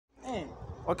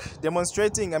Okay,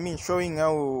 demonstrating, showing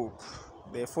how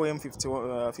the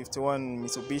 4M51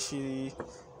 Mitsubishi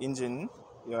engine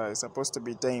is supposed to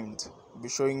be timed. I'll be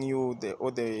showing you all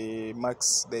the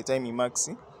marks, the timing marks,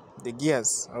 the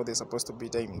gears, how they're supposed to be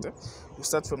timed. We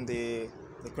start from the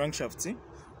crankshaft,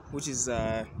 which is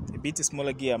a bit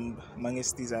smaller gear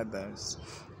amongst these others.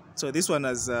 So this one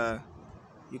has,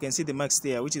 you can see the marks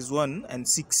there, which is 1 and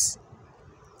 6.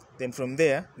 Then from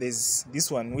there, there's this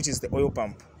one, which is the oil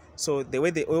pump. So the way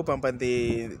the oil pump and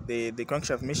the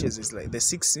crankshaft meshes is like the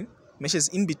 6 meshes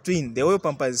in between. The oil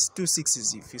pump has 2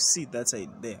 6s. If you see that side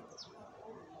there,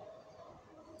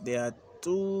 there are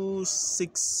 2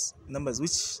 6 numbers,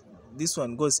 which this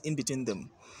one goes in between them.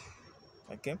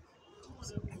 Okay.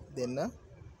 Then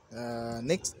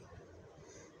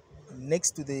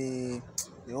next to the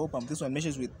oil pump, this one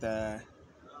meshes with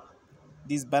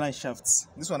these balance shafts.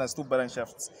 This one has 2 balance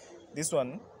shafts. This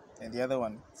one and the other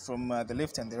one, from the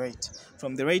left and the right.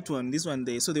 From the right one, this one,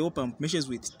 so the oil pump meshes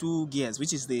with 2 gears,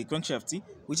 which is the crankshaft,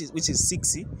 which is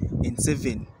 6 and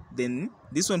 7. Then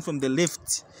this one from the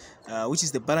left, which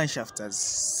is the balance shaft, has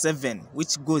 7,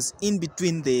 which goes in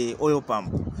between the oil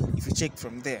pump. If you check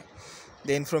from there,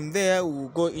 then from there we'll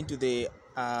go into the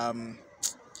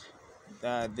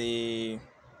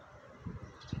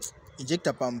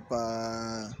injector pump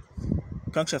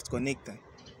crankshaft connector.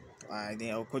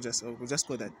 I'll just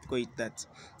call it that.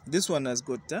 This one has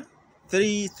got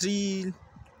three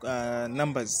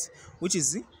numbers, which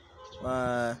is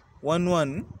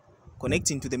 1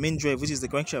 connecting to the main drive, which is the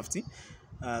crankshaft,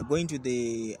 going to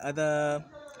the other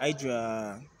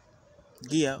hydra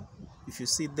gear. If you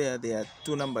see there are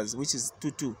 2 numbers, which is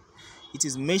 2 2. It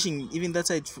is meshing even that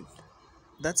side.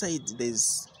 That side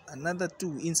there's another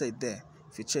 2 inside there.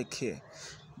 If you check here.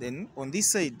 Then on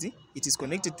this side, it is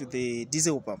connected to the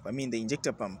diesel pump, the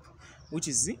injector pump, which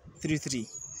is 3 3.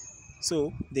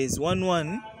 So there's 1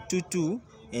 1, 2 2,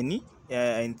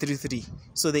 and 3 3.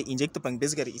 So the injector pump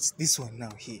basically it's this one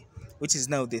now here, which is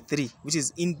now the 3, which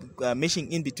is in meshing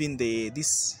in between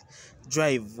this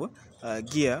drive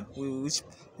gear, which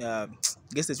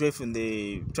gets the drive from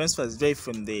the transfers drive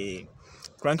from the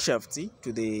crankshaft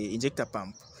to the injector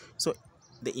pump. So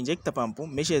the injector pump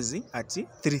meshes at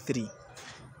 3 3.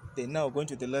 Then now going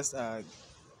to the last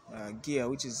gear,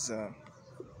 which is the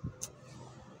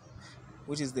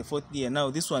 4th gear. Now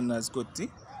this one has got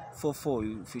 4 4.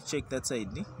 If you check that side,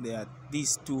 there are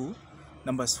these 2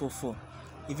 numbers 4 4.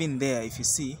 Even there, if you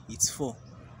see, it's 4,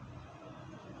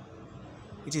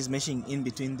 which is meshing in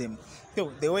between them. So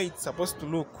the way it's supposed to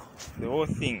look, the whole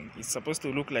thing is supposed to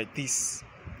look like this.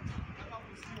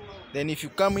 Then if you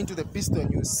come into the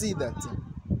piston, you see that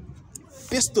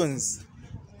piston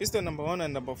number 1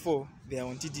 and number 4, they are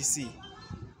on TDC.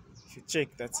 If you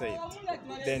check that side,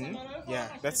 then yeah,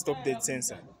 that's top dead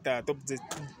sensor.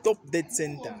 Top dead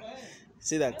center.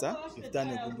 See that you've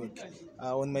done a good work.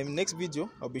 On my next video,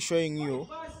 I'll be showing you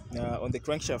on the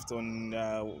crankshaft,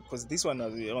 because this one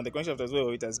on the crankshaft as well,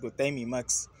 it has got timing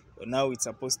marks. Now it's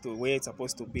supposed to where it's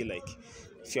supposed to be, like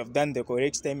if you have done the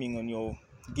correct timing on your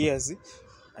gears,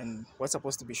 and what's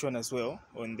supposed to be shown as well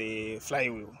on the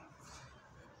flywheel.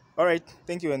 Alright,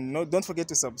 thank you, and don't forget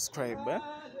to subscribe.